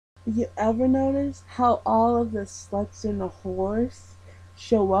You ever notice how all of the sluts and the whores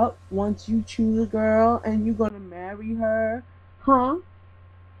show up once you choose a girl and you're gonna marry her? Huh?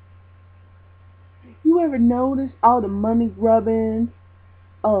 You ever notice all the money grubbing,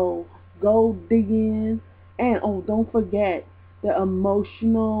 oh, gold digging, and oh, don't forget the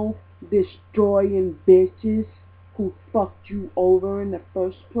emotional destroying bitches who fucked you over in the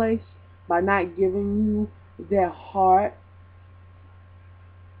first place by not giving you their heart?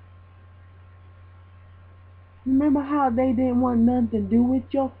 Remember how they didn't want nothing to do with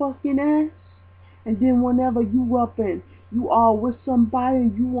your fucking ass? And then whenever you up and you all with somebody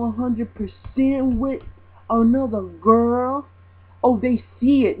and you 100% with another girl, oh, they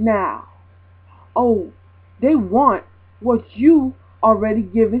see it now. Oh, they want what you already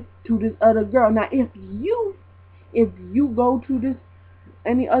given to this other girl. Now, if you go to this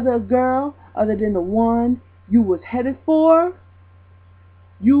any other girl other than the one you was headed for,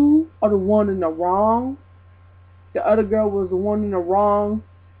 you are the one in the wrong. The other girl was the one in the wrong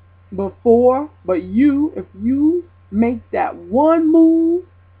before, but if you make that one move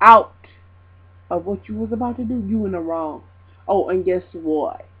out of what you was about to do, you in the wrong. Oh, and guess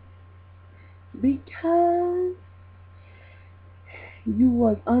what? Because you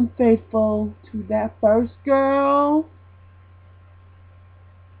was unfaithful to that first girl,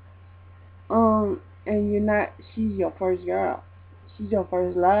 and she's your first girl. She's your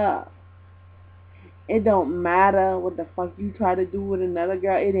first love. It don't matter what the fuck you try to do with another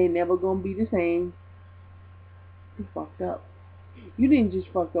girl, it ain't never gonna be the same. You fucked up. You didn't just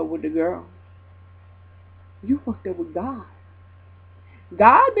fuck up with the girl. You fucked up with God.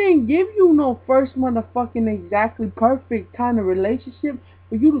 God didn't give you no first motherfucking exactly perfect kind of relationship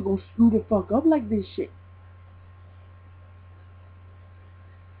for you to go screw the fuck up like this shit.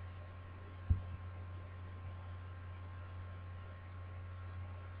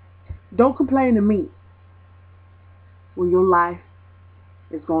 Don't complain to me when your life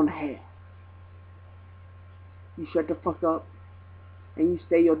is going to hell. You shut the fuck up and you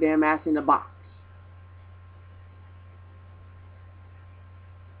stay your damn ass in the box.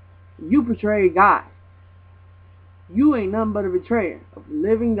 You betrayed God. You ain't nothing but a betrayer of the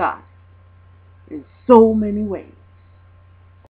living God in so many ways.